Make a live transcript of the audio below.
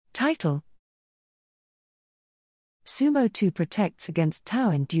Title: SUMO2 protects against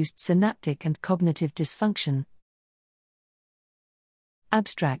Tau-induced synaptic and cognitive dysfunction.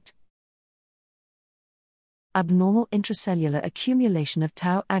 Abstract: Abnormal intracellular accumulation of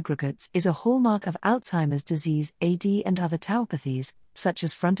tau aggregates is a hallmark of Alzheimer's disease (AD) and other tauopathies, such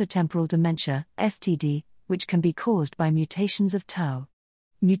as frontotemporal dementia (FTD), which can be caused by mutations of tau.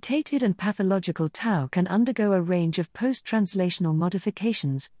 Mutated and pathological tau can undergo a range of post-translational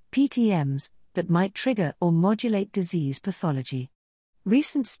modifications, PTMs, that might trigger or modulate disease pathology.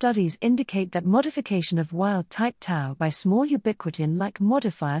 Recent studies indicate that modification of wild-type tau by small ubiquitin-like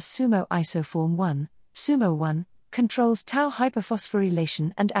modifier SUMO isoform 1, SUMO1, controls tau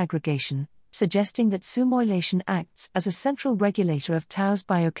hyperphosphorylation and aggregation, suggesting that SUMOylation acts as a central regulator of tau's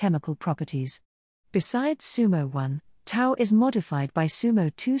biochemical properties. Besides SUMO1, tau is modified by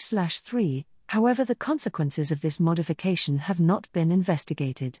SUMO2/3, however the consequences of this modification have not been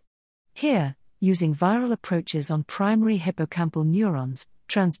investigated. Here, using viral approaches on primary hippocampal neurons,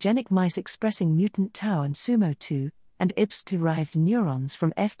 transgenic mice expressing mutant tau and SUMO2, and IPSC-derived neurons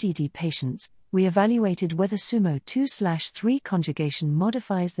from FTD patients, we evaluated whether SUMO2/3 conjugation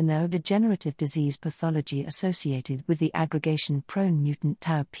modifies the neurodegenerative disease pathology associated with the aggregation-prone mutant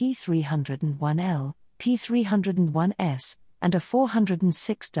tau P301L, P301S, and a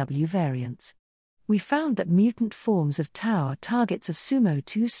 406W variants. We found that mutant forms of tau are targets of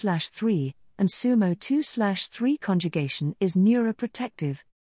SUMO2/3, and SUMO2/3 conjugation is neuroprotective.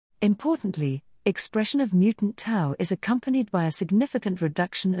 Importantly, expression of mutant tau is accompanied by a significant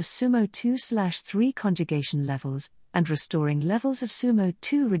reduction of SUMO2/3 conjugation levels, and restoring levels of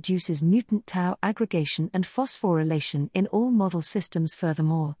SUMO2 reduces mutant tau aggregation and phosphorylation in all model systems.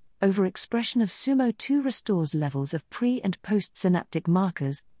 Furthermore, overexpression of SUMO2 restores levels of pre- and post-synaptic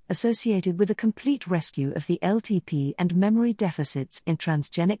markers, associated with a complete rescue of the LTP and memory deficits in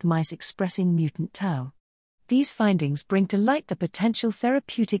transgenic mice expressing mutant tau. These findings bring to light the potential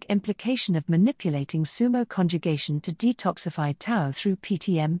therapeutic implication of manipulating SUMO conjugation to detoxify tau through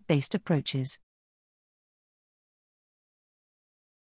PTM-based approaches.